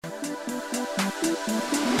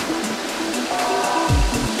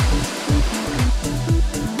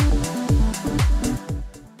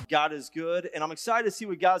God is good, and I'm excited to see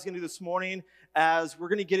what God's going to do this morning as we're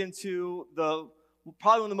going to get into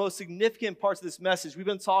probably one of the most significant parts of this message. We've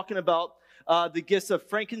been talking about the gifts of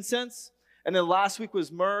frankincense, and then last week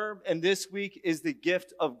was myrrh, and this week is the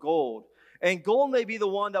gift of gold. And gold may be the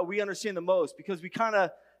one that we understand the most because we kind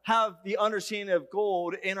of have the understanding of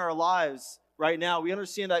gold in our lives right now. We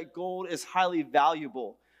understand that gold is highly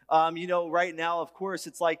valuable. Right now, of course,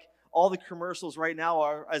 it's like all the commercials right now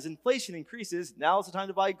are, as inflation increases, now is the time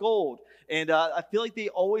to buy gold. And I feel like they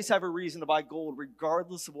always have a reason to buy gold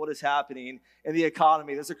regardless of what is happening in the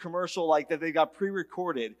economy. There's a commercial like that they got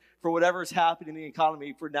pre-recorded for whatever's happening in the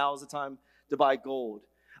economy for now is the time to buy gold.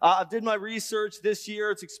 I did my research this year.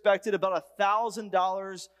 It's expected about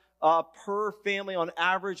 $1,000 per family on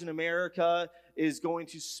average in America is going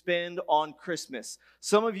to spend on Christmas.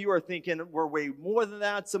 Some of you are thinking we're way more than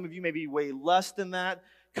that. Some of you may be way less than that.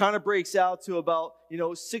 Kind of breaks out to about,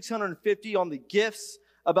 $650 on the gifts,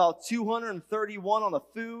 about $231 on the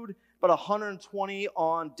food, about $120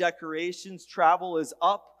 on decorations. Travel is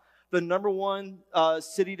up. The number one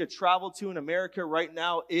city to travel to in America right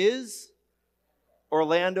now is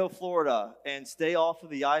Orlando, Florida, and stay off of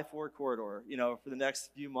the I-4 corridor, for the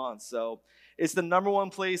next few months. So it's the number one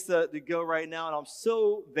place to go right now, and I'm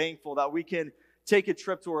so thankful that we can take a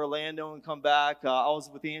trip to Orlando and come back. I was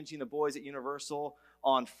with Angie and the boys at Universal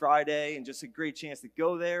on Friday, and just a great chance to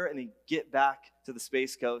go there and then get back to the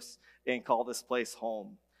Space Coast and call this place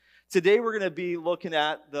home. Today we're going to be looking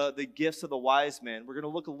at the gifts of the wise men. We're going to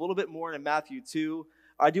look a little bit more into Matthew 2.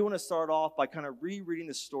 I do want to start off by kind of rereading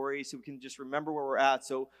the story so we can just remember where we're at.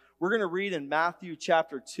 So we're going to read in Matthew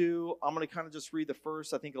chapter 2. I'm going to kind of just read the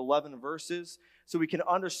first, 11 verses so we can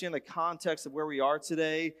understand the context of where we are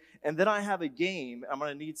today. And then I have a game I'm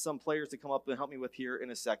going to need some players to come up and help me with here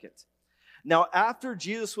in a second. Now, after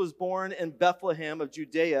Jesus was born in Bethlehem of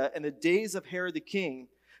Judea in the days of Herod the king,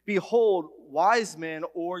 behold, wise men,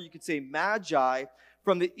 or you could say magi,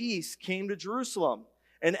 from the east came to Jerusalem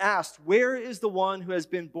and asked, "Where is the one who has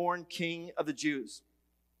been born King of the Jews?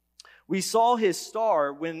 We saw his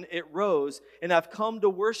star when it rose and have come to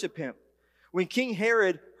worship him." When King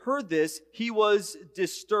Herod heard this, he was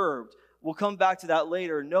disturbed. We'll come back to that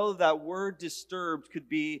later. Know that word disturbed could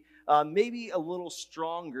be maybe a little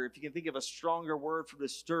stronger. If you can think of a stronger word for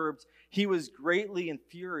disturbed, he was greatly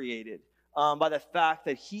infuriated by the fact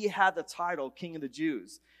that he had the title King of the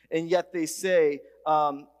Jews. And yet they say,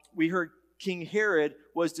 we heard King Herod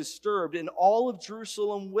was disturbed, and all of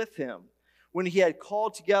Jerusalem with him, when he had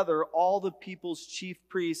called together all the people's chief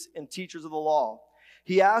priests and teachers of the law.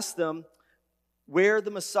 He asked them where the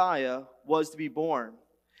Messiah was to be born.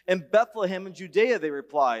 "In Bethlehem in Judea," they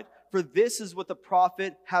replied, "for this is what the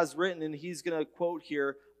prophet has written," and he's going to quote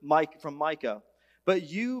here from Micah. "But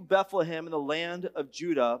you, Bethlehem, in the land of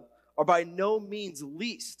Judah, are by no means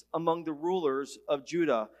least among the rulers of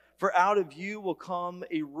Judah, for out of you will come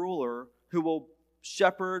a ruler who will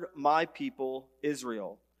shepherd my people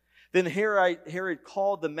Israel." Then Herod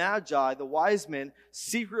called the Magi, the wise men,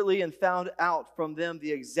 secretly and found out from them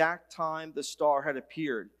the exact time the star had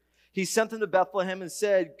appeared. He sent them to Bethlehem and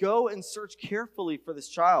said, "Go and search carefully for this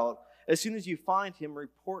child. As soon as you find him,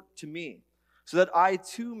 report to me, so that I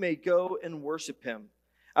too may go and worship him."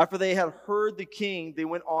 After they had heard the king, they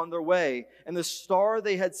went on their way, and the star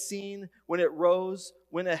they had seen when it rose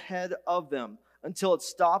went ahead of them until it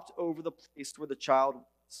stopped over the place where the child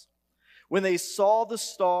was. When they saw the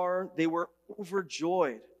star, they were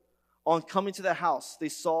overjoyed. On coming to the house, they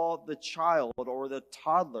saw the child, or the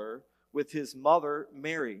toddler, with his mother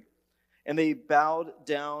Mary. And they bowed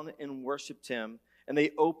down and worshiped him. And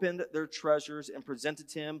they opened their treasures and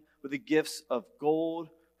presented him with the gifts of gold,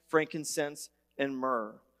 frankincense, and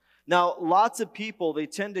myrrh. Now, lots of people, they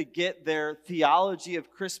tend to get their theology of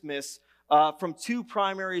Christmas from two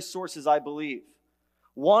primary sources, I believe.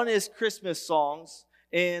 One is Christmas songs,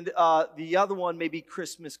 and the other one may be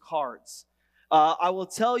Christmas cards. I will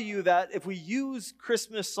tell you that if we use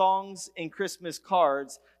Christmas songs and Christmas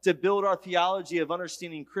cards to build our theology of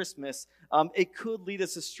understanding Christmas, it could lead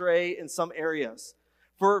us astray in some areas.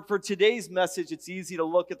 For today's message, it's easy to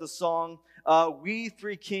look at the song, "We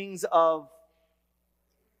Three Kings of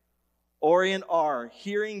Orient are,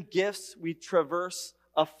 hearing gifts we traverse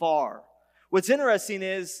afar." What's interesting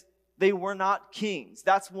is they were not kings.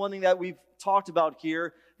 That's one thing that we've talked about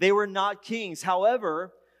here. They were not kings.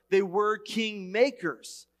 However, they were king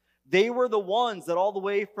makers. They were the ones that all the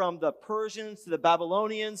way from the Persians to the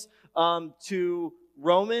Babylonians to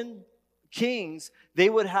Roman kings, they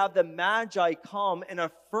would have the Magi come and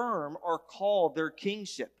affirm or call their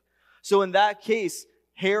kingship. So in that case,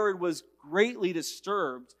 Herod was greatly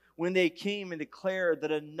disturbed when they came and declared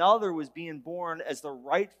that another was being born as the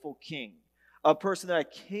rightful king, a person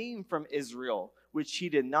that came from Israel, which he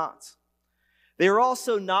did not. They were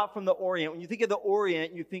also not from the Orient. When you think of the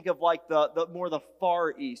Orient, you think of like the more the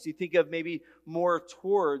Far East. You think of maybe more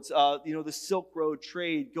towards the Silk Road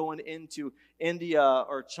trade going into India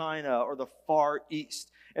or China or the Far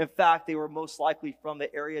East. In fact, they were most likely from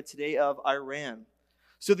the area today of Iran.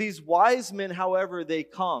 So these wise men, however, they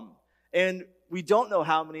come. And we don't know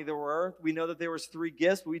how many there were. We know that there was 3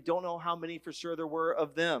 gifts, but we don't know how many for sure there were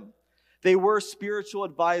of them. They were spiritual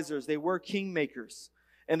advisors. They were kingmakers.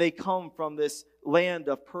 And they come from this land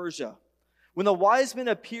of Persia. When the wise men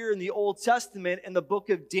appear in the Old Testament in the book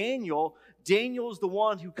of Daniel, Daniel's the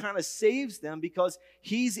one who kind of saves them because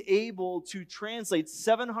he's able to translate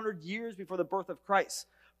 700 years before the birth of Christ,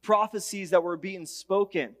 prophecies that were being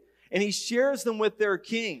spoken. And he shares them with their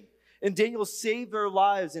king. And Daniel saved their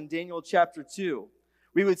lives in Daniel chapter 2.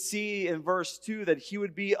 We would see in verse 2 that he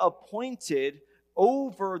would be appointed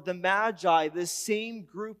over the Magi, this same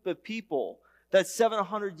group of people that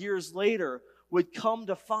 700 years later would come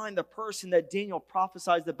to find the person that Daniel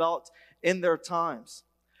prophesied about in their times.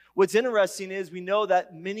 What's interesting is we know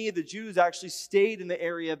that many of the Jews actually stayed in the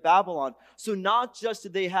area of Babylon. So not just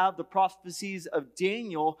did they have the prophecies of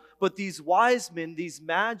Daniel, but these wise men, these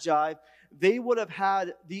magi, they would have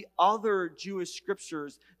had the other Jewish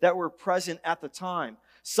scriptures that were present at the time,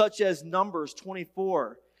 such as Numbers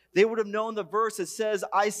 24. They would have known the verse that says,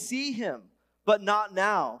 I see him, but not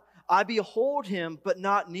now. I behold him, but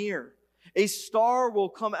not near. A star will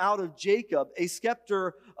come out of Jacob. A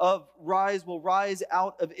scepter will rise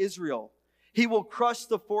out of Israel. He will crush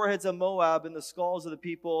the foreheads of Moab and the skulls of the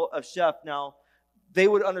people of Sheph. Now, they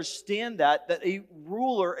would understand that a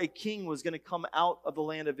ruler, a king, was going to come out of the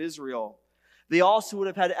land of Israel. They also would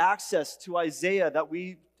have had access to Isaiah that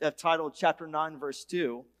we have titled chapter 9, verse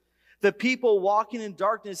 2. The people walking in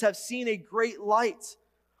darkness have seen a great light.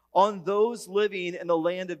 On those living in the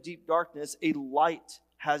land of deep darkness, a light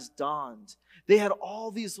has dawned. They had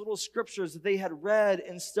all these little scriptures that they had read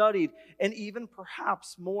and studied, and even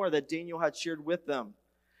perhaps more that Daniel had shared with them.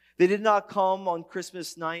 They did not come on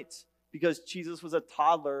Christmas night because Jesus was a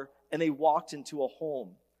toddler and they walked into a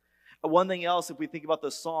home. One thing else, if we think about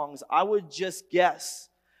the songs, I would just guess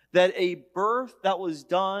that a birth that was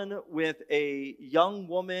done with a young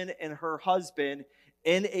woman and her husband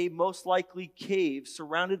in a most likely cave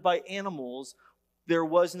surrounded by animals, there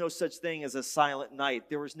was no such thing as a silent night.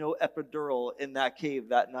 There was no epidural in that cave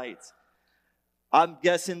that night. I'm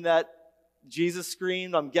guessing that Jesus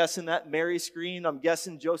screamed. I'm guessing that Mary screamed. I'm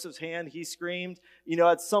guessing Joseph's hand, he screamed.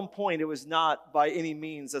 At some point, it was not by any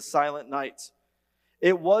means a silent night.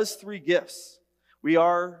 It was 3 gifts. We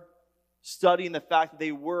are studying the fact that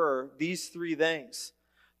they were these 3 things.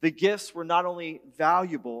 The gifts were not only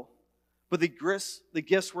valuable, but the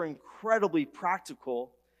gifts were incredibly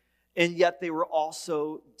practical, and yet they were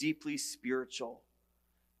also deeply spiritual.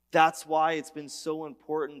 That's why it's been so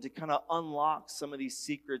important to kind of unlock some of these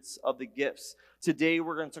secrets of the gifts. Today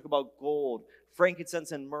we're going to talk about gold,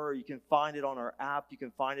 frankincense, and myrrh. You can find it on our app. You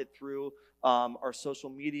can find it through our social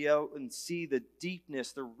media and see the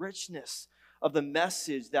deepness, the richness of the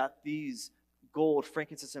message that these gold,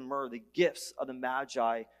 frankincense, and myrrh, the gifts of the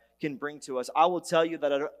Magi, can bring to us. I will tell you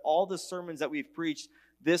that out of all the sermons that we've preached,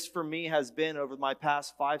 this for me has been, over my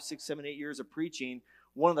past 5, 6, 7, 8 years of preaching,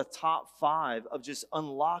 one of the top 5 of just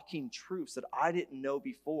unlocking truths that I didn't know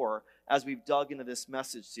before as we've dug into this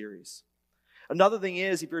message series. Another thing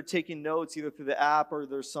is, if you're taking notes either through the app or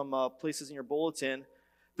there's some places in your bulletin,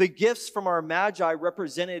 the gifts from our Magi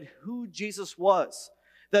represented who Jesus was.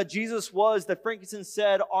 That Jesus was, that frankincense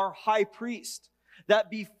said, our high priest. That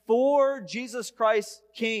before Jesus Christ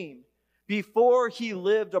came, before he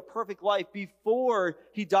lived a perfect life, before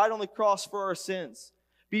he died on the cross for our sins,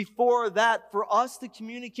 before that, for us to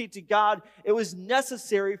communicate to God, it was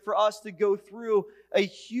necessary for us to go through a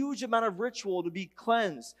huge amount of ritual to be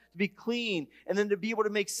cleansed, to be clean, and then to be able to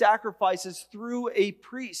make sacrifices through a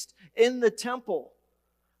priest in the temple.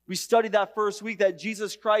 We studied that first week that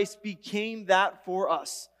Jesus Christ became that for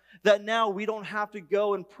us. That now we don't have to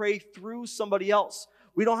go and pray through somebody else.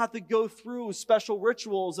 We don't have to go through special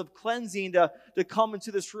rituals of cleansing to come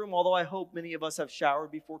into this room, although I hope many of us have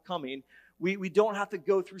showered before coming. We don't have to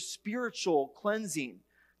go through spiritual cleansing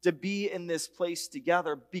to be in this place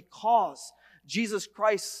together because Jesus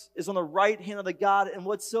Christ is on the right hand of the God. And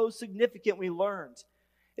what's so significant we learned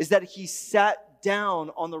is that he sat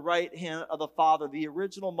down on the right hand of the Father. The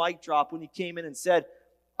original mic drop when he came in and said,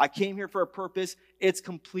 I came here for a purpose. It's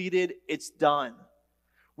completed. It's done.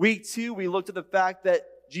 Week 2, we looked at the fact that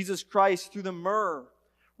Jesus Christ, through the myrrh,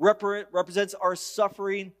 represents our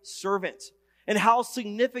suffering servant. And how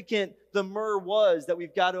significant the myrrh was that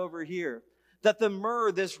we've got over here. That the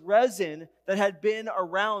myrrh, this resin that had been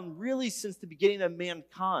around really since the beginning of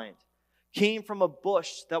mankind, came from a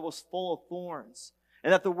bush that was full of thorns.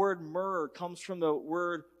 And that the word myrrh comes from the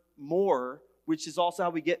word mor, which is also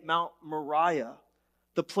how we get Mount Moriah,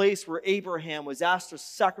 the place where Abraham was asked to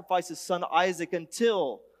sacrifice his son Isaac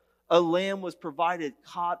until a lamb was provided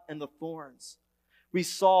caught in the thorns. We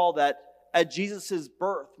saw that at Jesus'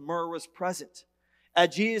 birth, myrrh was present.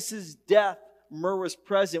 At Jesus' death, myrrh was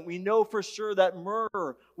present. We know for sure that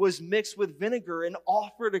myrrh was mixed with vinegar and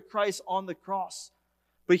offered to Christ on the cross.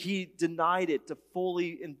 But he denied it to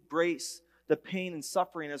fully embrace the pain and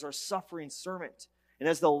suffering as our suffering servant and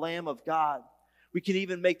as the Lamb of God. We can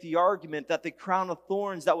even make the argument that the crown of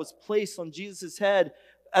thorns that was placed on Jesus' head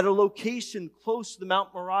at a location close to the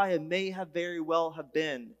Mount Moriah may have very well have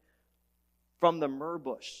been from the myrrh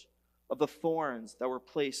bush of the thorns that were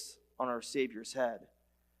placed on our Savior's head.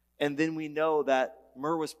 And then we know that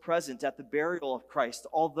myrrh was present at the burial of Christ,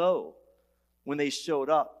 although when they showed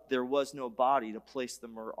up, there was no body to place the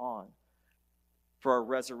myrrh on. For our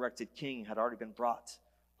resurrected King had already been brought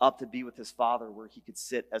up to be with his Father where he could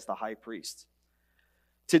sit as the high priest.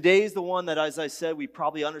 Today is the one that, as I said, we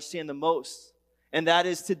probably understand the most. And that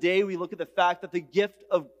is today we look at the fact that the gift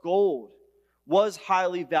of gold was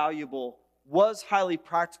highly valuable, was highly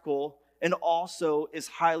practical, and also is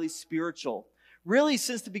highly spiritual. Really,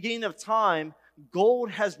 since the beginning of time,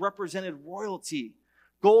 gold has represented royalty.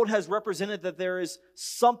 Gold has represented that there is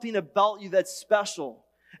something about you that's special.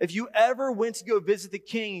 If you ever went to go visit the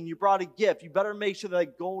king and you brought a gift, you better make sure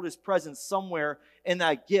that gold is present somewhere in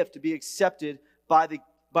that gift to be accepted by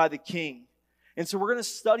the king. And so we're going to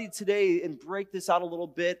study today and break this out a little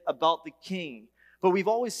bit about the king. But we've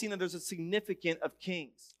always seen that there's a significance of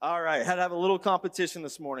kings. All right, had to have a little competition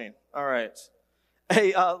this morning. All right.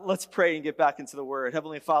 Hey, let's pray and get back into the word.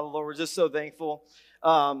 Heavenly Father, Lord, we're just so thankful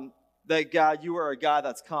that, God, you are a God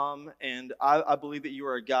that's come, and I believe that you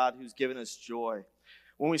are a God who's given us joy.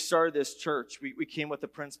 When we started this church, we came with the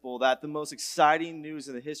principle that the most exciting news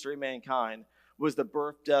in the history of mankind was the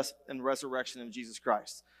birth, death, and resurrection of Jesus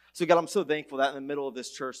Christ. So, God, I'm so thankful that in the middle of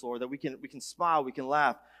this church, Lord, that we can smile, we can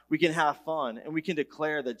laugh, we can have fun, and we can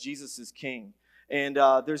declare that Jesus is King. And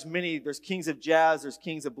there's kings of jazz, there's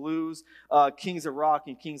kings of blues, kings of rock,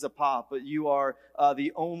 and kings of pop. But you are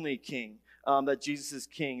the only king, that Jesus is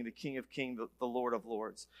King, the King of kings, the Lord of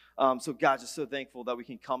lords. So God, just so thankful that we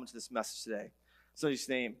can come into this message today. So in Jesus'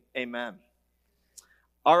 name, amen.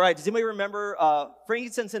 All right, does anybody remember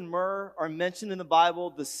frankincense and myrrh are mentioned in the Bible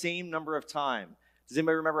the same number of times? Does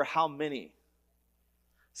anybody remember how many?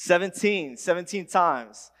 17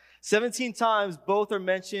 times. 17 times, both are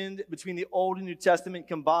mentioned between the Old and New Testament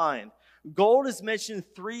combined. Gold is mentioned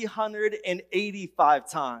 385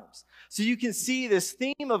 times. So you can see this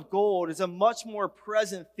theme of gold is a much more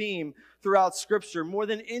present theme throughout Scripture. More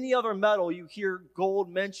than any other metal, you hear gold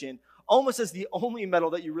mentioned, almost as the only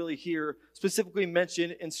metal that you really hear specifically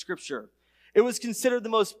mentioned in Scripture. It was considered the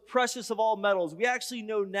most precious of all metals. We actually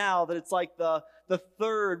know now that it's like the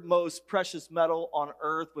third most precious metal on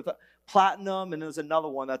earth with platinum, and there's another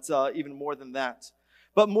one that's even more than that.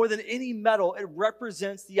 But more than any metal, it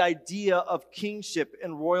represents the idea of kingship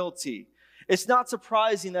and royalty. It's not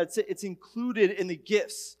surprising that it's included in the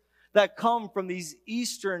gifts that come from these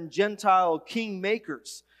Eastern Gentile king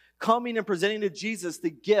makers, coming and presenting to Jesus the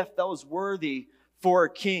gift that was worthy for a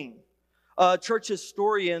king. Church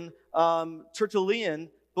historian Tertullian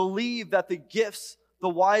believed that the gifts, the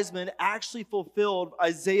wise men, actually fulfilled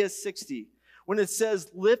Isaiah 60, when it says,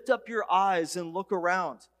 "Lift up your eyes and look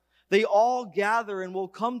around. They all gather and will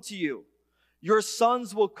come to you. Your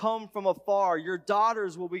sons will come from afar. Your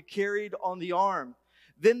daughters will be carried on the arm.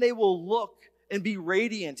 Then they will look and be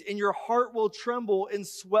radiant, and your heart will tremble and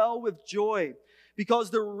swell with joy, because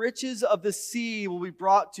the riches of the sea will be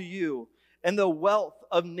brought to you, and the wealth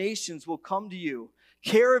of nations will come to you.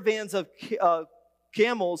 Caravans of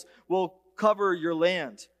camels will cover your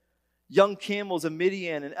land. Young camels of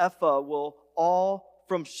Midian and Ephah will all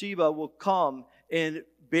from Sheba will come, and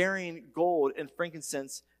bearing gold and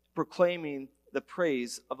frankincense, proclaiming the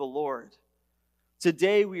praise of the Lord."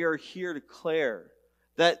 Today we are here to declare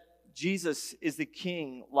that Jesus is the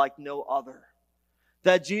King like no other.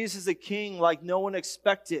 That Jesus is the King like no one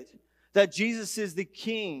expected. That Jesus is the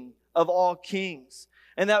King of all kings.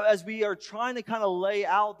 And that as we are trying to kind of lay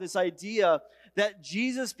out this idea that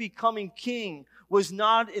Jesus becoming King was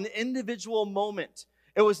not an individual moment.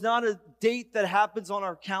 It was not a date that happens on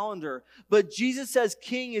our calendar. But Jesus as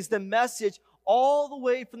King is the message all the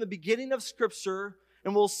way from the beginning of Scripture.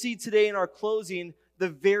 And we'll see today in our closing the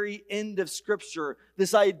very end of Scripture,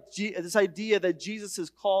 this idea that Jesus is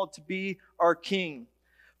called to be our King.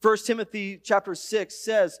 1 Timothy chapter 6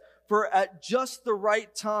 says, "For at just the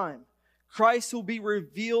right time, Christ will be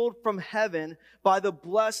revealed from heaven by the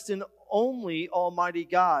blessed and only Almighty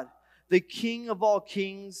God, the King of all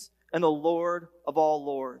kings and the Lord of all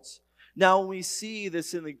lords." Now, when we see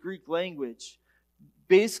this in the Greek language,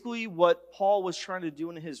 basically what Paul was trying to do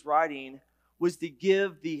in his writing was to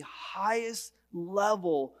give the highest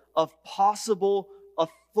level of possible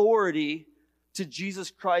authority to Jesus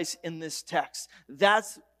Christ in this text.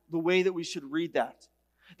 That's the way that we should read that.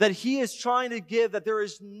 That he is trying to give that there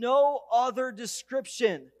is no other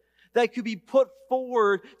description that could be put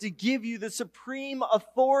forward to give you the supreme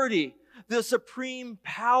authority, the supreme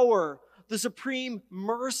power, the supreme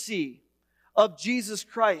mercy of Jesus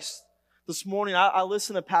Christ. This morning, I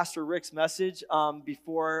listen to Pastor Rick's message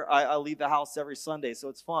before I leave the house every Sunday, so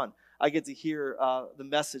it's fun. I get to hear the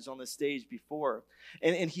message on the stage before.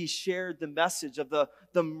 And he shared the message of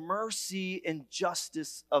the mercy and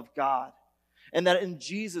justice of God. And that in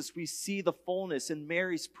Jesus, we see the fullness. In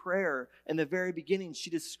Mary's prayer in the very beginning, she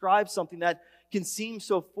describes something that can seem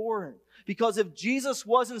so foreign. Because if Jesus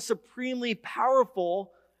wasn't supremely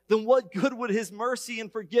powerful, then what good would his mercy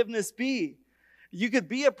and forgiveness be? You could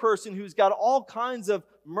be a person who's got all kinds of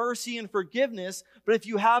mercy and forgiveness, but if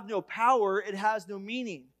you have no power, it has no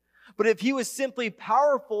meaning. But if he was simply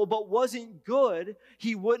powerful but wasn't good,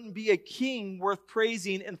 he wouldn't be a king worth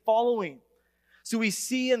praising and following. So we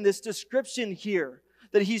see in this description here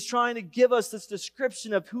that he's trying to give us this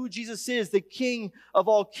description of who Jesus is, the King of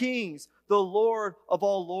all kings, the Lord of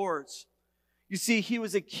all lords. You see, he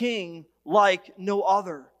was a king like no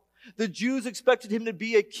other. The Jews expected him to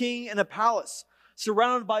be a king in a palace,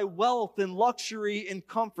 surrounded by wealth and luxury and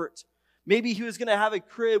comfort. Maybe he was going to have a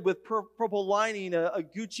crib with purple lining, a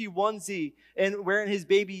Gucci onesie, and wearing his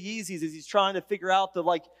baby Yeezys as he's trying to figure out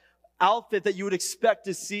the outfit that you would expect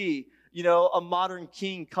to see, a modern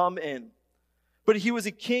king come in. But he was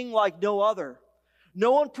a king like no other.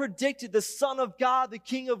 No one predicted the Son of God, the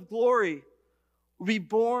King of glory, would be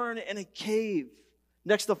born in a cave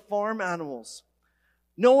next to farm animals.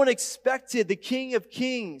 No one expected the King of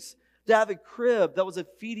Kings to have a crib that was a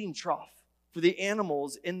feeding trough for the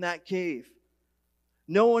animals in that cave.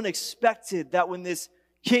 No one expected that when this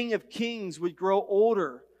King of Kings would grow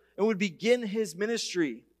older and would begin his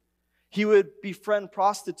ministry, he would befriend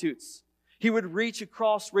prostitutes. He would reach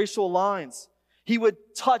across racial lines. He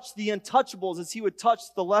would touch the untouchables as he would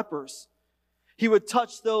touch the lepers. He would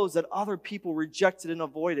touch those that other people rejected and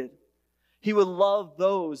avoided. He would love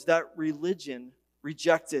those that religion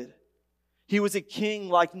rejected. He was a king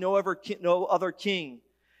like no other king.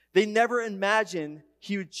 They never imagined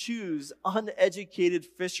he would choose uneducated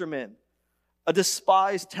fishermen, a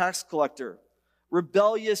despised tax collector,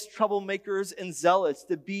 rebellious troublemakers and zealots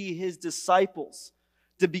to be his disciples,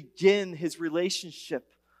 to begin his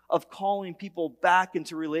relationship of calling people back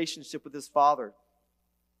into relationship with his Father.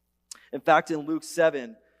 In fact, in Luke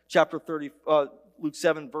 7,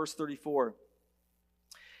 verse 34,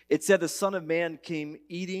 it said, "The Son of Man came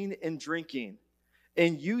eating and drinking,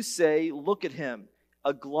 and you say, 'Look at him,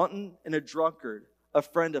 a glutton and a drunkard, a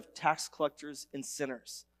friend of tax collectors and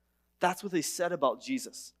sinners.'" That's what they said about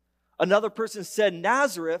Jesus. Another person said,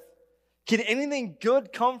 "Nazareth, can anything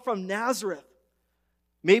good come from Nazareth?"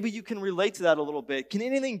 Maybe you can relate to that a little bit. Can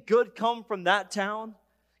anything good come from that town?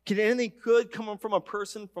 Can anything good come from a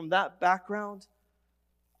person from that background?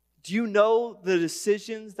 Do you know the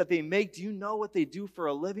decisions that they make? Do you know what they do for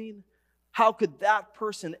a living? How could that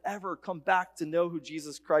person ever come back to know who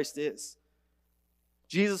Jesus Christ is?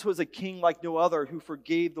 Jesus was a king like no other who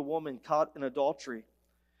forgave the woman caught in adultery.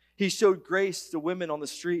 He showed grace to women on the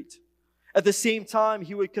street. At the same time,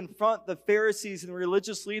 he would confront the Pharisees and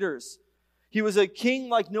religious leaders. He was a king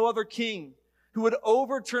like no other king who would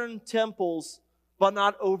overturn temples but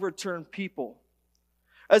not overturn people.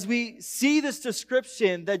 As we see this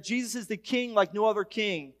description that Jesus is the king like no other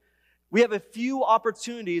king, we have a few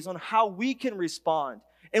opportunities on how we can respond.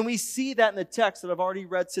 And we see that in the text that I've already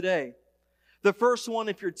read today. The first one,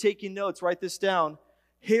 if you're taking notes, write this down.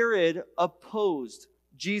 Herod opposed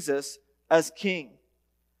Jesus as king.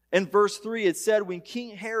 In verse 3, it said, when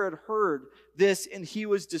King Herod heard this and he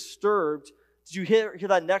was disturbed, did you hear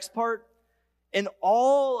that next part? And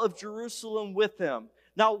all of Jerusalem with him.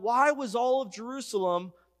 Now, why was all of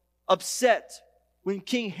Jerusalem upset when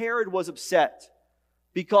King Herod was upset?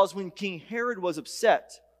 Because when King Herod was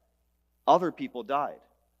upset, other people died.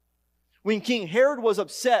 When King Herod was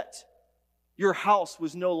upset, your house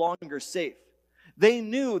was no longer safe. They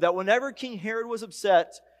knew that whenever King Herod was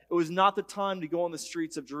upset, it was not the time to go on the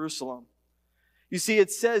streets of Jerusalem. You see,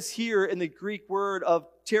 it says here in the Greek word of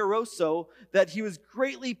teroso that he was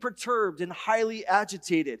greatly perturbed and highly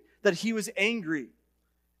agitated, that he was angry,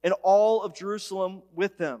 and all of Jerusalem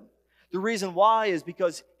with him. The reason why is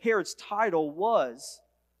because Herod's title was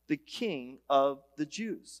the King of the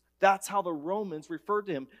Jews. That's how the Romans referred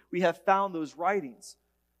to him. We have found those writings.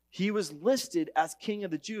 He was listed as King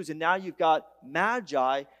of the Jews, and now you've got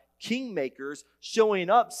magi, kingmakers, showing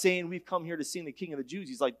up saying, we've come here to see the King of the Jews.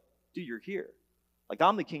 He's like, dude, you're here. Like,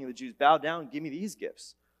 I'm the King of the Jews. Bow down, give me these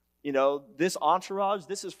gifts. You know, this entourage,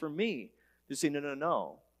 this is for me. They say,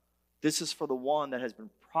 no. This is for the one that has been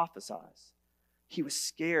prophesied. He was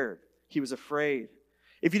scared. He was afraid.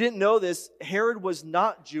 If you didn't know this, Herod was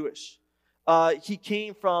not Jewish. He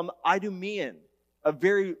came from Idumean, a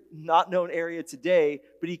very not known area today,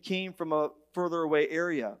 but he came from a further away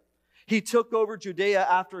area. He took over Judea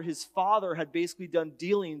after his father had basically done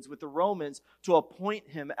dealings with the Romans to appoint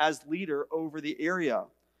him as leader over the area.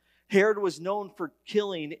 Herod was known for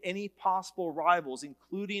killing any possible rivals,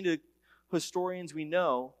 including the historians we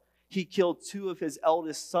know. He killed 2 of his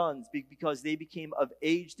eldest sons because they became of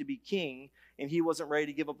age to be king, and he wasn't ready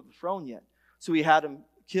to give up the throne yet. So he had them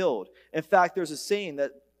killed. In fact, there's a saying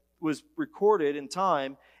that was recorded in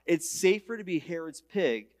time: it's safer to be Herod's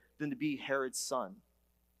pig than to be Herod's son.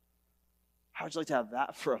 How would you like to have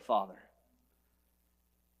that for a father?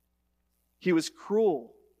 He was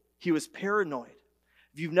cruel. He was paranoid.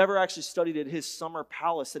 If you've never actually studied at his summer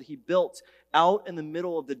palace that he built out in the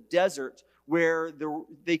middle of the desert where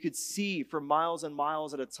they could see for miles and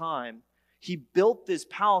miles at a time, he built this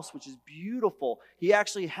palace, which is beautiful. He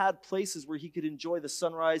actually had places where he could enjoy the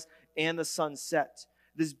sunrise and the sunset.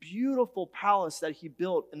 This beautiful palace that he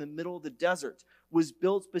built in the middle of the desert was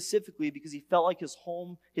built specifically because he felt like his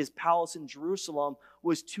home, his palace in Jerusalem,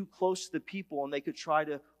 was too close to the people and they could try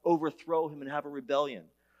to overthrow him and have a rebellion.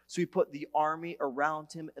 So he put the army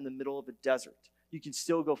around him in the middle of a desert. You can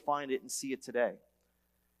still go find it and see it today.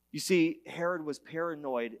 You see, Herod was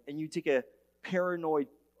paranoid, and you take a paranoid,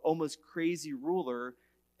 almost crazy ruler,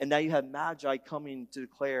 and now you have Magi coming to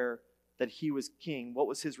declare that he was king. What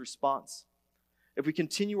was his response? If we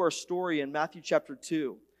continue our story in Matthew chapter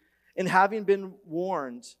 2, and having been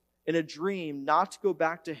warned in a dream not to go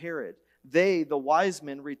back to Herod, they, the wise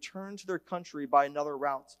men, returned to their country by another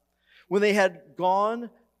route. When they had gone,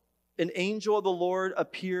 an angel of the Lord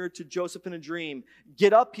appeared to Joseph in a dream.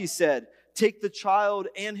 "Get up," he said, "take the child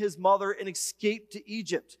and his mother and escape to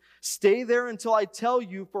Egypt. Stay there until I tell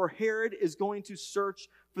you, for Herod is going to search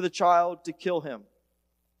for the child to kill him."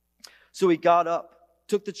 So he got up,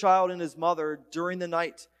 took the child and his mother during the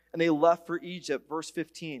night, and they left for Egypt. Verse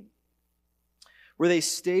 15, where they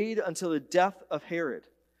stayed until the death of Herod.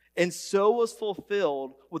 And so was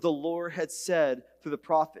fulfilled what the Lord had said through the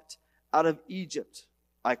prophet, "Out of Egypt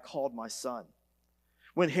I called my son."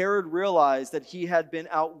 When Herod realized that he had been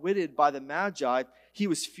outwitted by the Magi, he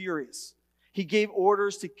was furious. He gave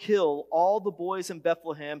orders to kill all the boys in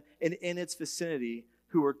Bethlehem and in its vicinity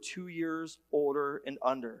who were 2 years older and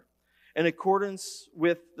under, in accordance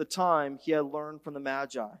with the time he had learned from the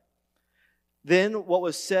Magi. Then what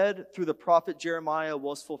was said through the prophet Jeremiah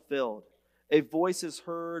was fulfilled. A voice is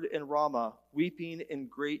heard in Ramah, weeping in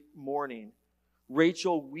great mourning,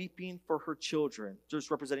 Rachel weeping for her children,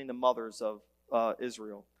 just representing the mothers of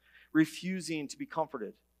Israel, refusing to be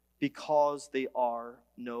comforted because they are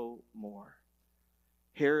no more.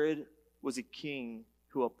 Herod was a king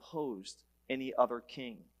who opposed any other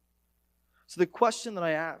king. So the question that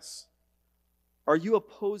I ask, are you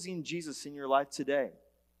opposing Jesus in your life today?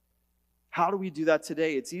 How do we do that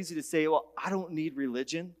today? It's easy to say, well, I don't need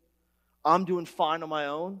religion. I'm doing fine on my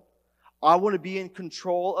own. I want to be in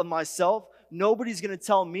control of myself. Nobody's going to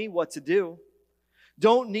tell me what to do.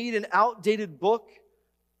 Don't need an outdated book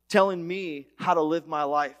telling me how to live my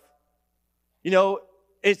life. You know,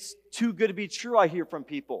 it's too good to be true, I hear from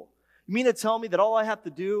people. You mean to tell me that all I have to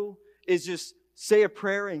do is just say a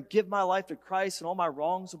prayer and give my life to Christ and all my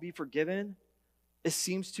wrongs will be forgiven? It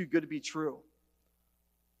seems too good to be true.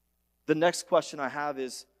 The next question I have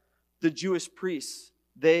is, the Jewish priests,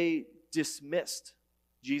 they dismissed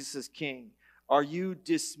Jesus as king. Are you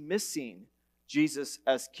dismissing Jesus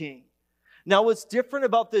as king? Now, what's different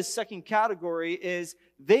about this second category is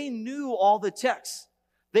they knew all the texts.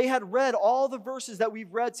 They had read all the verses that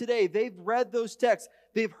we've read today. They've read those texts.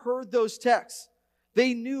 They've heard those texts.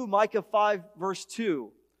 They knew Micah 5, verse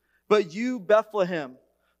 2. "But you, Bethlehem,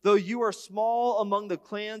 though you are small among the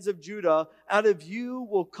clans of Judah, out of you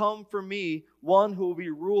will come for me one who will be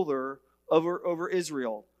ruler over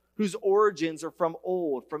Israel, whose origins are from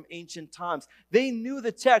old, from ancient times." They knew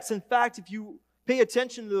the text. In fact, if you pay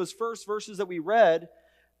attention to those first verses that we read,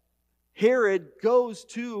 Herod goes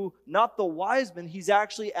to not the wise men, he's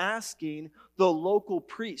actually asking the local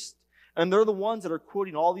priest. And they're the ones that are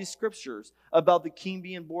quoting all these scriptures about the king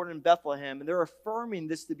being born in Bethlehem, and they're affirming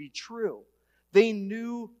this to be true. They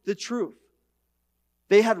knew the truth.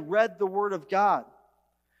 They had read the Word of God.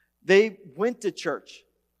 They went to church.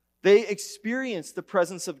 They experienced the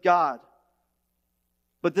presence of God.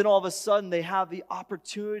 But then all of a sudden, they have the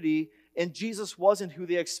opportunity, and Jesus wasn't who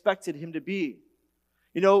they expected him to be.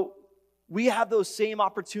 You know, we have those same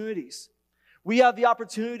opportunities. We have the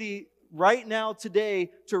opportunity right now,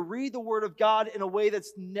 today, to read the Word of God in a way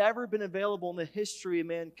that's never been available in the history of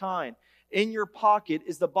mankind. In your pocket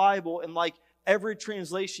is the Bible in like every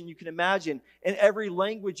translation you can imagine, in every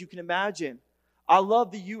language you can imagine. I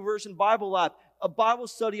love the YouVersion Bible app, a Bible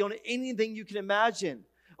study on anything you can imagine,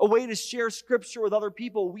 a way to share Scripture with other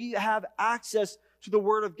people. We have access to the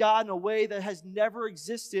Word of God in a way that has never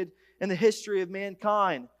existed in the history of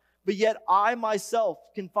mankind. But yet I myself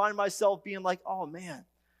can find myself being like, oh man,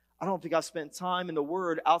 I don't think I spent time in the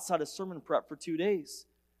Word outside of sermon prep for 2 days.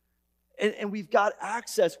 And we've got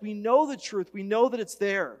access. We know the truth. We know that it's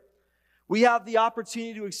there. We have the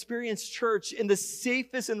opportunity to experience church in the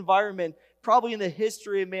safest environment probably in the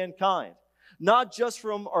history of mankind. Not just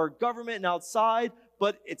from our government and outside,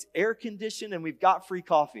 but it's air conditioned and we've got free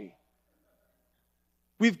coffee.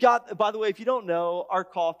 We've got, by the way, if you don't know, our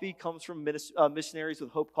coffee comes from Missionaries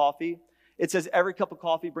with Hope Coffee. It says every cup of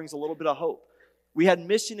coffee brings a little bit of hope. We had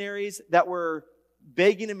missionaries that were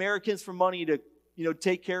begging Americans for money to,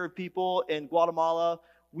 take care of people in Guatemala.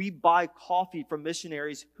 We buy coffee from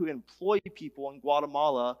missionaries who employ people in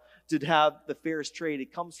Guatemala to have the fairest trade.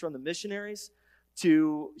 It comes from the missionaries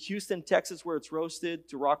to Houston, Texas, where it's roasted,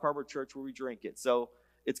 to Rock Harbor Church, where we drink it. So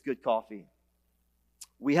it's good coffee.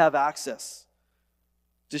 We have access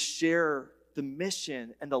to share the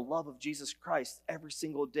mission and the love of Jesus Christ every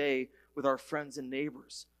single day with our friends and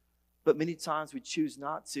neighbors. But many times we choose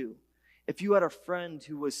not to. If you had a friend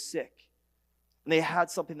who was sick and they had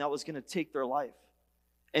something that was going to take their life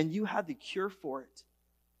and you had the cure for it,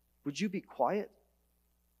 would you be quiet?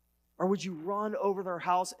 Or would you run over their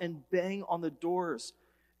house and bang on the doors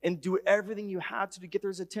and do everything you had to get their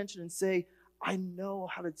attention and say, I know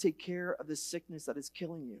how to take care of the sickness that is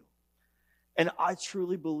killing you? And I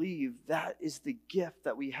truly believe that is the gift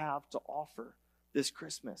that we have to offer this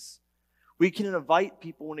Christmas. We can invite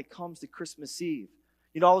people when it comes to Christmas Eve.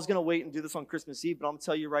 I was going to wait and do this on Christmas Eve, but I'm going to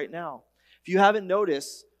tell you right now. If you haven't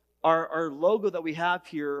noticed, our logo that we have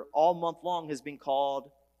here all month long has been called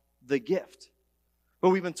The Gift. But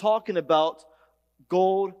we've been talking about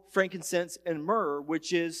gold, frankincense, and myrrh,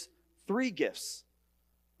 which is 3 gifts.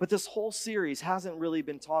 But this whole series hasn't really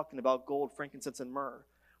been talking about gold, frankincense, and myrrh.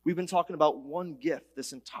 We've been talking about one gift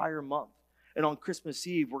this entire month. And on Christmas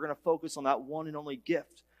Eve, we're going to focus on that one and only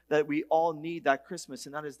gift that we all need that Christmas,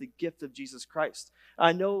 and that is the gift of Jesus Christ.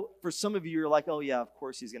 I know for some of you, you're like, oh yeah, of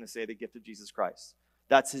course he's going to say the gift of Jesus Christ.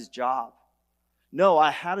 That's his job. No,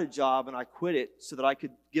 I had a job and I quit it so that I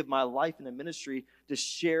could give my life in the ministry to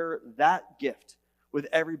share that gift with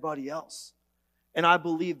everybody else. And I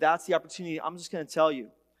believe that's the opportunity. I'm just going to tell you,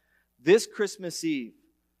 this Christmas Eve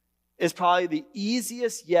is probably the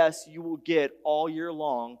easiest yes you will get all year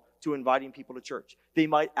long to inviting people to church. They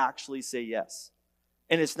might actually say yes.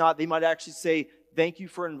 And it's not, they might actually say, thank you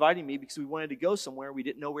for inviting me because we wanted to go somewhere. We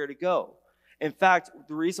didn't know where to go. In fact,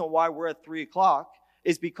 the reason why we're at 3 o'clock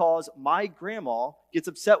is because my grandma gets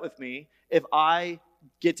upset with me if I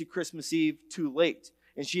get to Christmas Eve too late.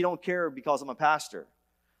 And she don't care because I'm a pastor.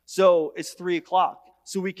 So it's 3 o'clock.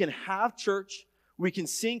 So we can have church. We can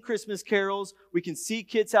sing Christmas carols. We can see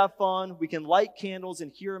kids have fun. We can light candles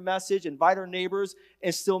and hear a message, invite our neighbors,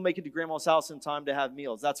 and still make it to grandma's house in time to have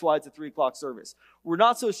meals. That's why it's a 3 o'clock service. We're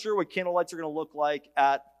not so sure what candle lights are going to look like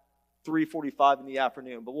at 3:45 in the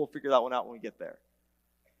afternoon, but we'll figure that one out when we get there.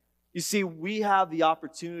 You see, we have the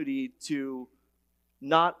opportunity to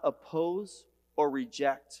not oppose or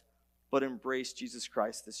reject, but embrace Jesus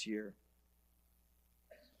Christ this year.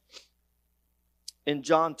 In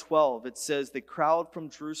John 12, it says, the crowd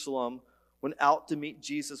from Jerusalem went out to meet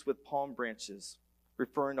Jesus with palm branches,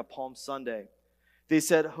 referring to Palm Sunday. They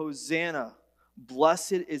said, Hosanna,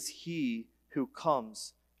 blessed is he who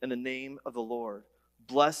comes in the name of the Lord.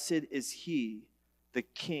 Blessed is he, the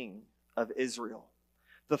King of Israel.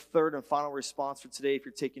 The third and final response for today, if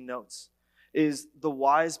you're taking notes, is the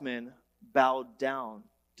wise men bowed down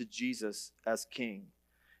to Jesus as king.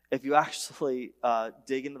 If you actually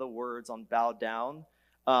dig into the words on bow down,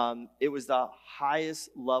 it was the highest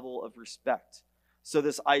level of respect. So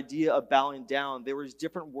this idea of bowing down, there was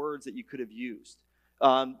different words that you could have used.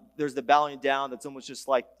 There's the bowing down that's almost just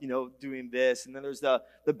like, doing this. And then there's the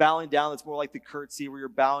bowing down that's more like the curtsy where you're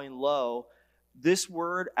bowing low. This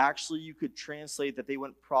word, actually, you could translate that they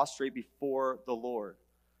went prostrate before the Lord.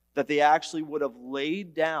 That they actually would have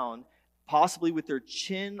laid down, possibly with their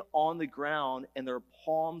chin on the ground and their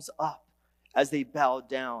palms up as they bowed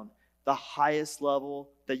down. The highest level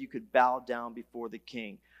that you could bow down before the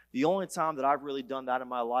king. The only time that I've really done that in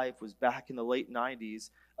my life was back in the late 90s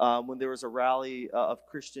when there was a rally of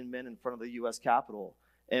Christian men in front of the U.S. Capitol.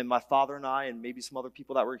 And my father and I, and maybe some other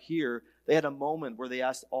people that were here, they had a moment where they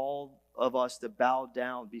asked all of us to bow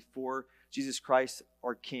down before Jesus Christ,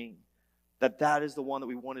 our King. That is the one that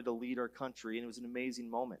we wanted to lead our country, and it was an amazing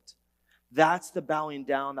moment. That's the bowing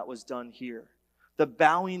down that was done here. The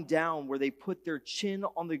bowing down where they put their chin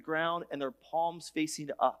on the ground and their palms facing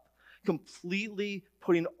up, completely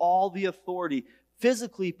putting all the authority,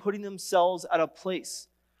 physically putting themselves at a place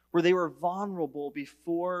where they were vulnerable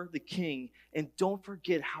before the king. And don't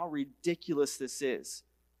forget how ridiculous this is.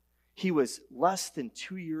 He was less than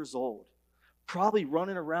 2 years old, probably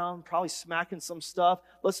running around, probably smacking some stuff.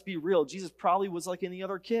 Let's be real, Jesus probably was like any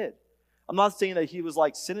other kid. I'm not saying that he was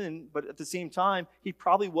like sinning, but at the same time, he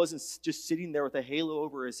probably wasn't just sitting there with a halo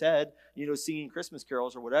over his head, singing Christmas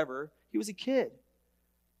carols or whatever. He was a kid.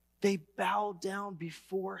 They bowed down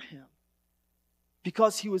before him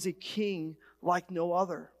because he was a king like no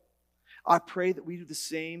other. I pray that we do the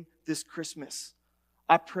same this Christmas.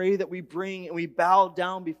 I pray that we bring and we bow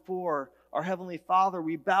down before our Heavenly Father.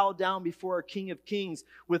 We bow down before our King of Kings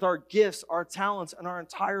with our gifts, our talents, and our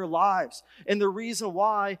entire lives. And the reason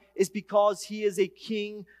why is because he is a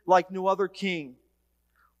king like no other king.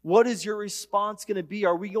 What is your response going to be?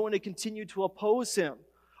 Are we going to continue to oppose him?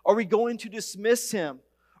 Are we going to dismiss him?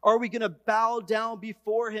 Are we going to bow down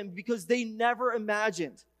before him? Because they never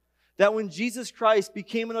imagined that when Jesus Christ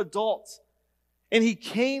became an adult and he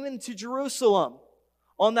came into Jerusalem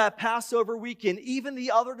on that Passover weekend, even the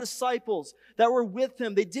other disciples that were with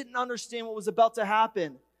him, they didn't understand what was about to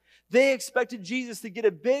happen. They expected Jesus to get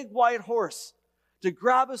a big white horse, to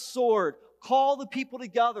grab a sword, call the people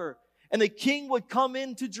together, and the king would come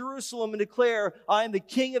into Jerusalem and declare, I am the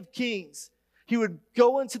King of Kings. He would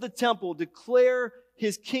go into the temple, declare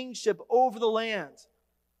his kingship over the land.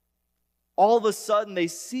 All of a sudden, they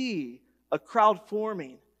see a crowd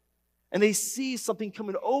forming, and they see something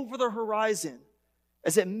coming over the horizon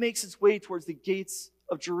as it makes its way towards the gates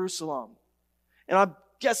of Jerusalem. And I'm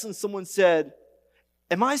guessing someone said,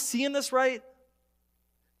 am I seeing this right?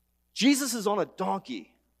 Jesus is on a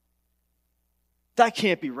donkey. That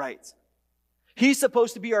can't be right. He's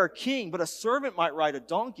supposed to be our king, but a servant might ride a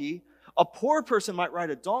donkey. A poor person might ride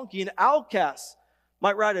a donkey. An outcast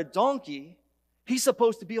might ride a donkey. He's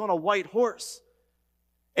supposed to be on a white horse.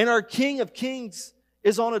 And our King of Kings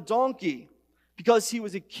is on a donkey because he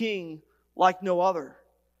was a king like no other.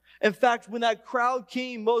 In fact, when that crowd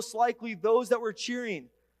came, most likely those that were cheering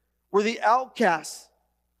were the outcasts,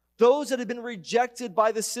 those that had been rejected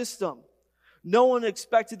by the system. No one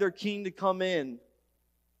expected their king to come in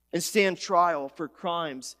and stand trial for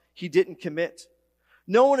crimes he didn't commit.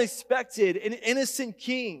 No one expected an innocent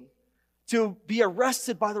king to be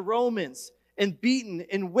arrested by the Romans and beaten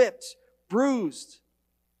and whipped, bruised,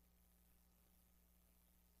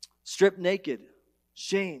 stripped naked,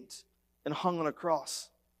 shamed, and hung on a cross.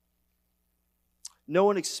 No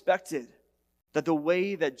one expected that the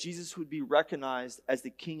way that Jesus would be recognized as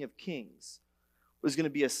the King of Kings was going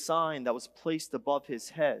to be a sign that was placed above his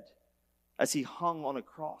head as he hung on a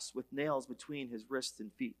cross with nails between his wrists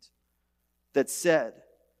and feet that said,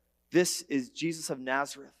 "This is Jesus of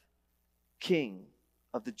Nazareth, King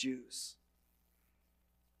of the Jews."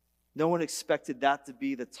 No one expected that to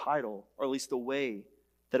be the title, or at least the way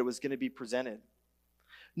that it was going to be presented.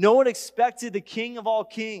 No one expected the King of all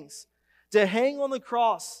kings to hang on the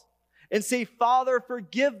cross and say, "Father,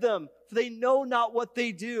 forgive them, for they know not what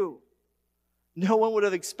they do." No one would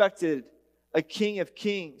have expected a King of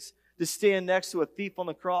Kings to stand next to a thief on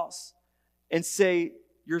the cross and say,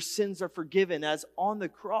 "Your sins are forgiven," as on the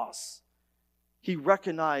cross he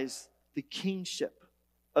recognized the kingship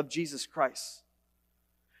of Jesus Christ.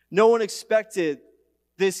 No one expected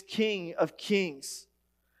this King of Kings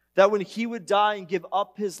that when he would die and give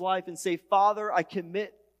up his life and say, "Father, I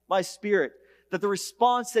commit my spirit," that the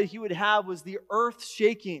response that he would have was the earth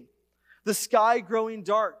shaking, the sky growing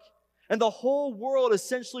dark, and the whole world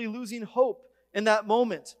essentially losing hope in that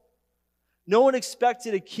moment. No one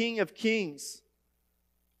expected a King of Kings,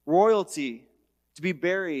 royalty, to be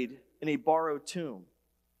buried in a borrowed tomb.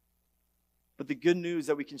 But the good news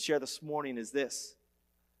that we can share this morning is this: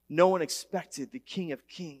 no one expected the King of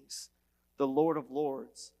Kings, the Lord of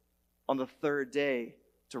Lords, on the third day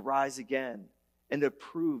to rise again and to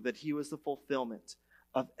prove that he was the fulfillment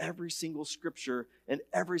of every single scripture and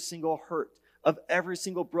every single hurt, of every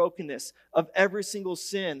single brokenness, of every single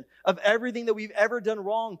sin, of everything that we've ever done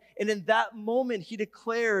wrong. And in that moment, he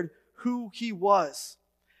declared who he was.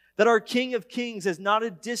 That our King of Kings is not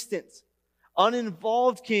a distant,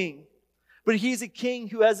 uninvolved king, but he's a king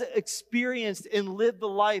who has experienced and lived the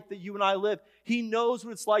life that you and I live. He knows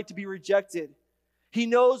what it's like to be rejected. He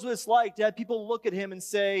knows what it's like to have people look at him and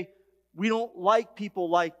say, we don't like people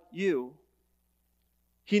like you.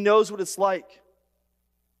 He knows what it's like.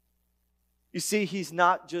 You see, he's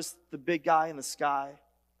not just the big guy in the sky.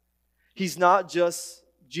 He's not just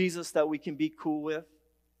Jesus that we can be cool with,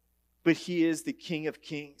 but he is the King of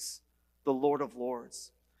Kings, the Lord of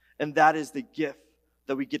Lords. And that is the gift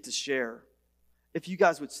that we get to share. If you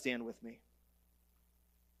guys would stand with me.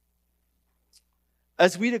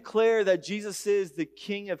 As we declare that Jesus is the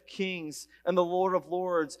King of Kings and the Lord of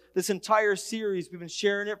Lords, this entire series, we've been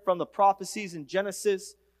sharing it from the prophecies in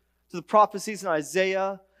Genesis to the prophecies in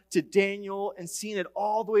Isaiah to Daniel and seeing it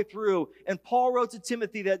all the way through. And Paul wrote to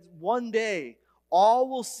Timothy that one day all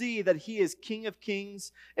will see that he is King of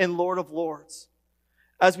Kings and Lord of Lords.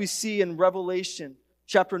 As we see in Revelation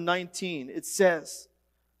chapter 19, it says,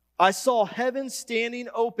 I saw heaven standing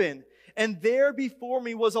open, and there before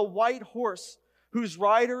me was a white horse, whose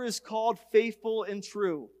rider is called Faithful and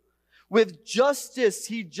True. With justice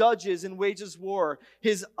he judges and wages war.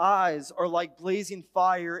 His eyes are like blazing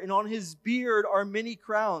fire, and on his beard are many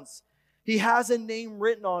crowns. He has a name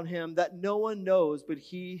written on him that no one knows but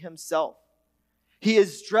he himself. He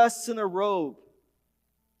is dressed in a robe,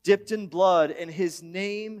 dipped in blood, and his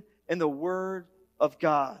name and the word of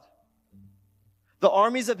God. The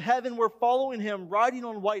armies of heaven were following him, riding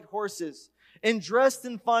on white horses, and dressed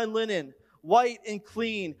in fine linen, white and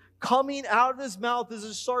clean. Coming out of his mouth is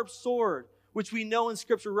a sharp sword, which we know in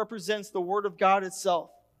Scripture represents the word of God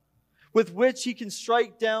itself, with which he can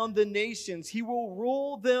strike down the nations. He will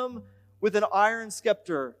rule them with an iron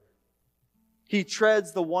scepter. He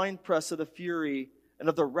treads the winepress of the fury and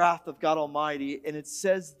of the wrath of God Almighty. And it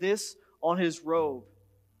says this on his robe.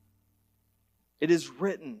 It is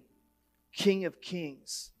written, King of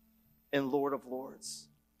Kings and Lord of Lords.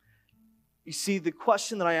 You see, the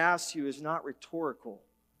question that I ask you is not rhetorical.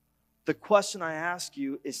 The question I ask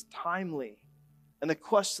you is timely. And the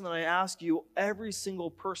question that I ask you, every single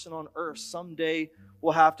person on earth someday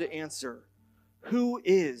will have to answer. Who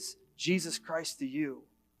is Jesus Christ to you?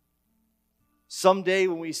 Someday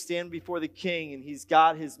when we stand before the King and he's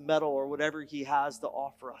got his medal or whatever he has to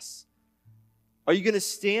offer us, are you going to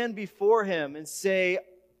stand before him and say,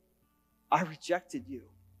 I rejected you.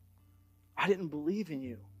 I didn't believe in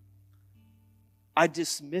you. I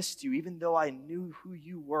dismissed you even though I knew who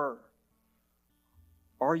you were.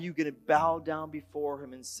 Are you going to bow down before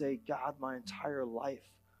him and say, God, my entire life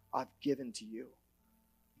I've given to you.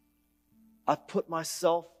 I've put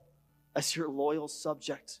myself as your loyal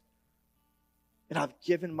subject. And I've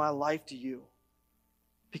given my life to you.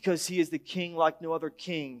 Because he is the King like no other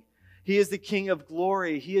king. He is the King of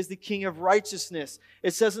glory. He is the King of righteousness.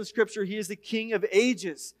 It says in Scripture, he is the King of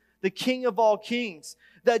ages, the King of all kings.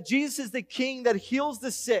 That Jesus is the King that heals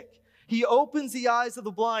the sick. He opens the eyes of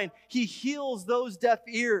the blind. He heals those deaf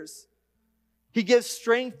ears. He gives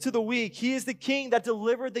strength to the weak. He is the King that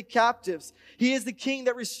delivered the captives. He is the King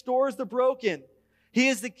that restores the broken. He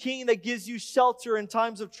is the King that gives you shelter in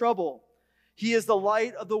times of trouble. He is the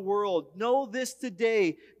light of the world. Know this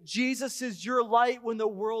today. Jesus is your light when the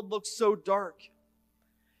world looks so dark.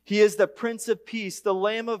 He is the Prince of Peace, the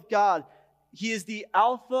Lamb of God. He is the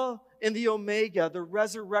Alpha and the Omega, the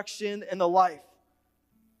resurrection and the life.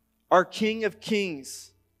 Our King of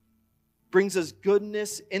Kings brings us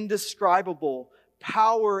goodness indescribable,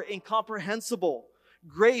 power incomprehensible,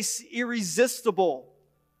 grace irresistible.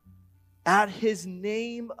 At his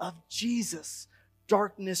name of Jesus,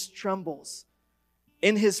 darkness trembles.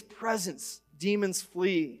 In his presence, demons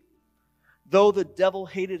flee. Though the devil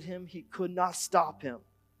hated him, he could not stop him.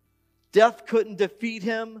 Death couldn't defeat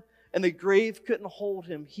him, and the grave couldn't hold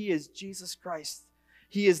him. He is Jesus Christ.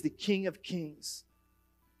 He is the King of Kings.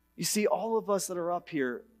 You see, all of us that are up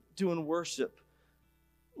here doing worship,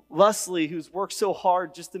 Leslie, who's worked so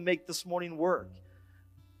hard just to make this morning work,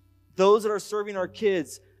 those that are serving our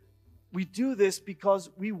kids, we do this because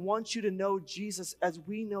we want you to know Jesus as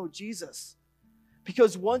we know Jesus.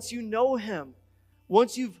 Because once you know him,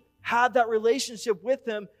 once you've had that relationship with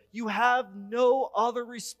him, you have no other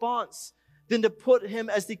response than to put him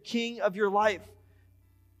as the King of your life.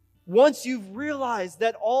 Once you've realized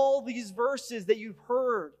that all these verses that you've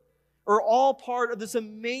heard are all part of this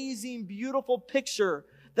amazing, beautiful picture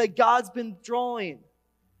that God's been drawing.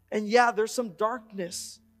 And yeah, there's some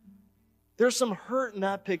darkness. There's some hurt in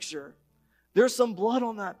that picture. There's some blood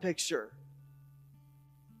on that picture.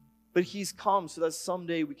 But he's come so that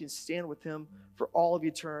someday we can stand with him for all of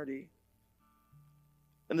eternity.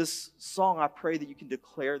 In this song, I pray that you can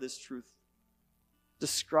declare this truth.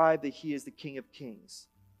 Describe that he is the King of Kings.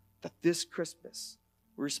 That this Christmas,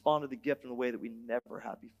 we respond to the gift in a way that we never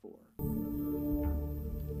have before.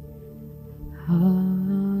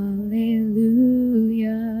 Hallelujah.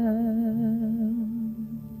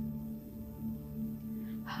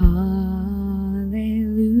 Hallelujah.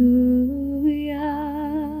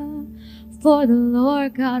 For the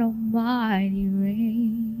Lord God Almighty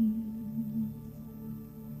reigns.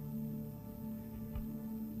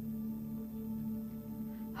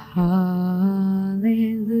 Hallelujah.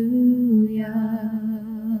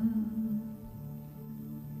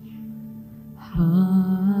 Hallelujah.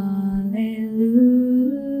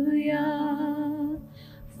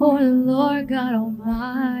 For the Lord God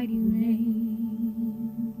Almighty reigns.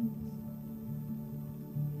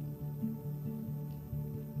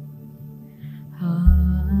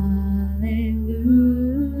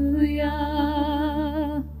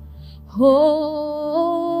 Hallelujah. Holy,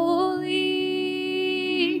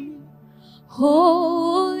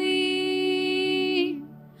 holy,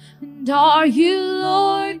 and are you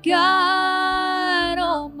Lord God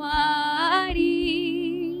Almighty?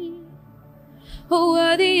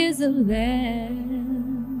 Worthy is the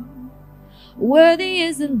Lamb, worthy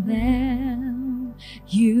is the Lamb.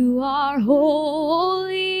 You are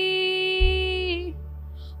holy,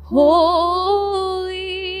 holy,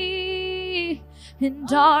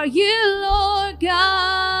 and are you Lord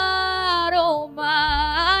God Almighty?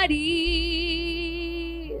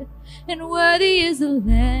 And worthy is the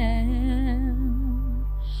Lamb,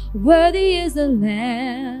 worthy is the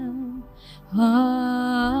Lamb.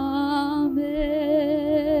 Amen.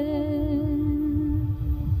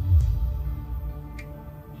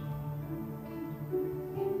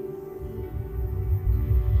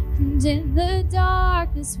 And in the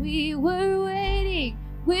darkness we were waiting,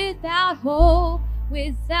 without hope,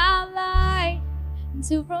 without light,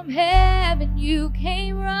 until from heaven you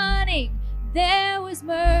came running. There was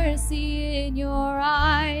mercy in your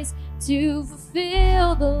eyes to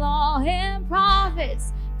fulfill the law and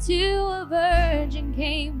prophets. To a virgin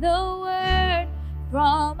came the word,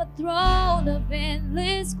 from a throne of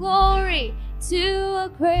endless glory to a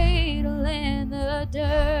cradle in the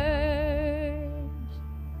dirt.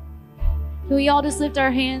 Can we all just lift our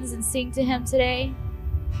hands and sing to him today?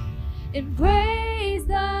 And praise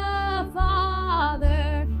the Father,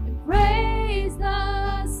 and praise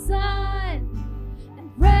the Son,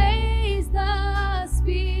 and praise the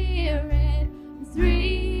Spirit, the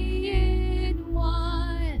three in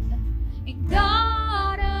one. And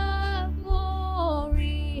God of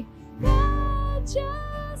glory, majesty,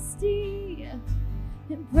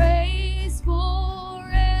 and praise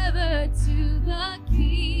forever to the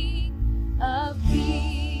King of Kings.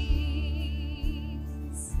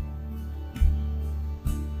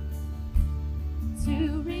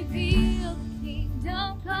 To reveal the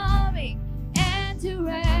kingdom coming and to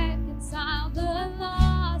reconcile the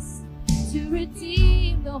lost, to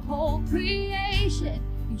redeem the whole creation.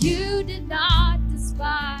 You did not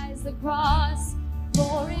despise the cross,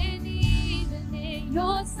 for in even in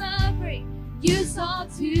your suffering you saw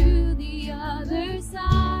to the other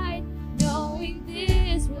side, knowing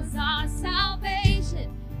this was our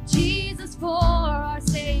salvation. Jesus, for our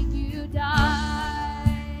sake you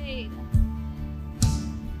died.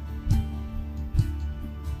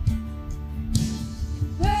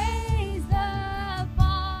 Praise the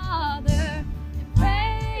Father, and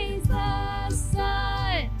praise the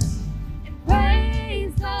Son, and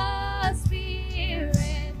praise the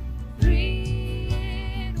Spirit, three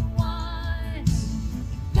in one.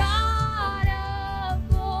 God of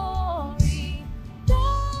glory,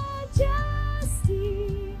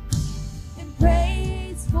 majesty, and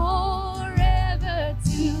praise forever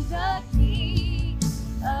to the King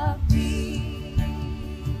of Kings.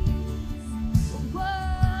 Whoa,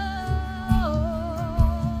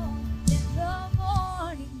 in the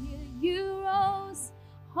morning you rose,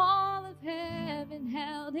 all of heaven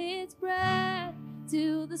held its breath,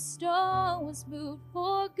 till the stone was moved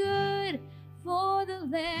for good, for the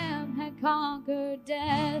Lamb had conquered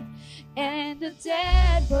death. And the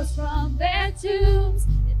dead rose from their tombs,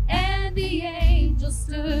 and the angels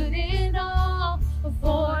stood in awe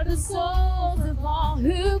before the souls of all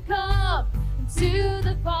who come to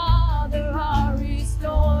the Father are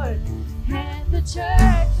restored. And the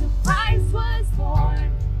church of Christ was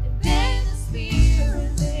born, and then the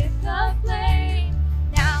Spirit lit the flame.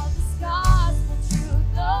 Now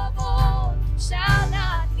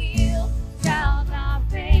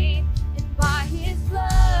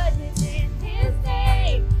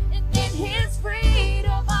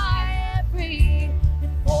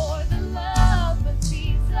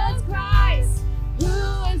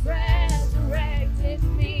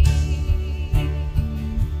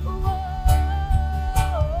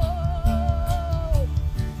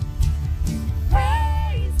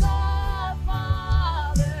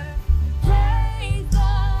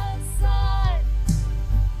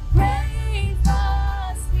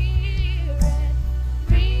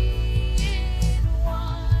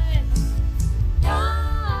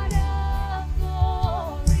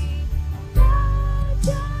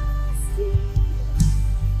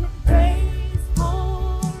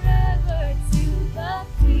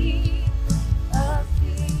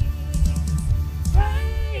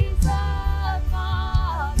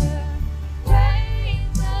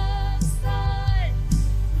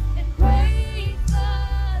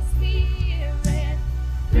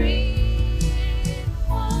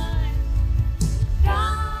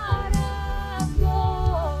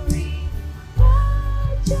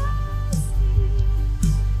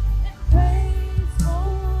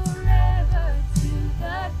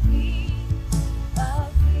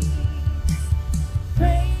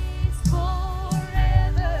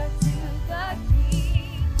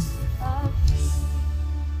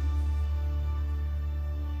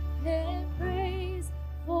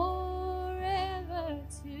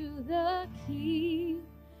King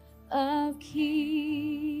of Kings.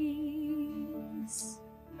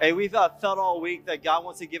 Hey, we've felt all week that God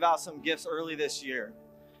wants to give out some gifts early this year.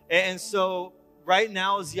 And so right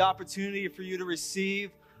now is the opportunity for you to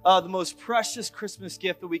receive the most precious Christmas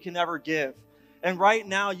gift that we can ever give. And right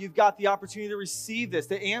now, you've got the opportunity to receive this,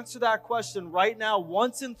 to answer that question right now,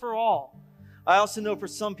 once and for all. I also know for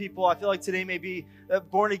some people, I feel like today may be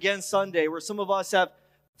Born Again Sunday, where some of us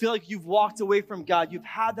feel like you've walked away from God. You've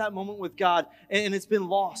had that moment with God, and it's been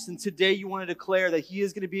lost. And today you want to declare that He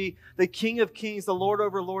is going to be the King of Kings, the Lord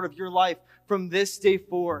over Lord of your life from this day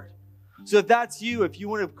forward. So if that's you, if you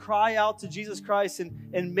want to cry out to Jesus Christ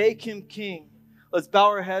and make Him King, let's bow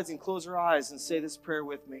our heads and close our eyes and say this prayer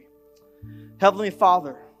with me. Heavenly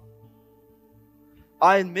Father,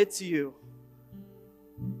 I admit to you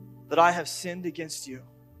that I have sinned against you.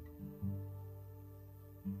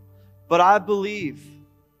 But I believe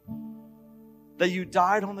that you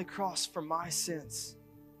died on the cross for my sins.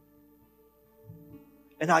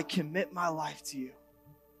 And I commit my life to you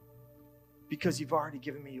because you've already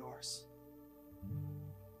given me yours.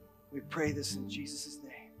 We pray this in Jesus'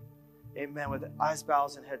 name. Amen. With eyes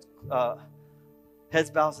bowed and heads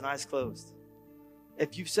bowed and eyes closed.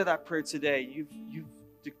 If you've said that prayer today, you've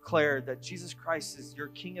declared that Jesus Christ is your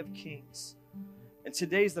King of Kings. And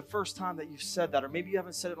today is the first time that you've said that, or maybe you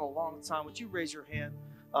haven't said it in a long time. Would you raise your hand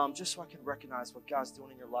just so I can recognize what God's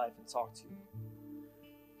doing in your life and talk to you?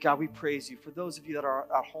 God, we praise you. For those of you that are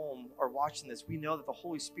at home or watching this, we know that the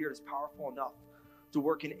Holy Spirit is powerful enough to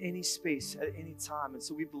work in any space at any time. And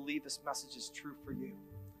so we believe this message is true for you.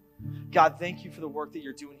 God, thank you for the work that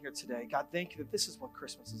you're doing here today. God, thank you that this is what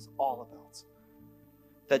Christmas is all about.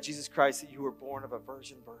 That Jesus Christ, that you were born of a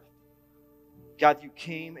virgin birth. God, you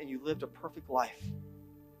came and you lived a perfect life.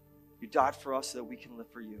 You died for us so that we can live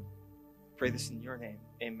for you. Pray this in your name.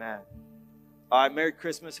 Amen. All right, Merry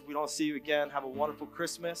Christmas. If we don't see you again, have a wonderful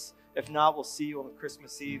Christmas. If not, we'll see you on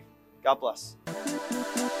Christmas Eve. God bless.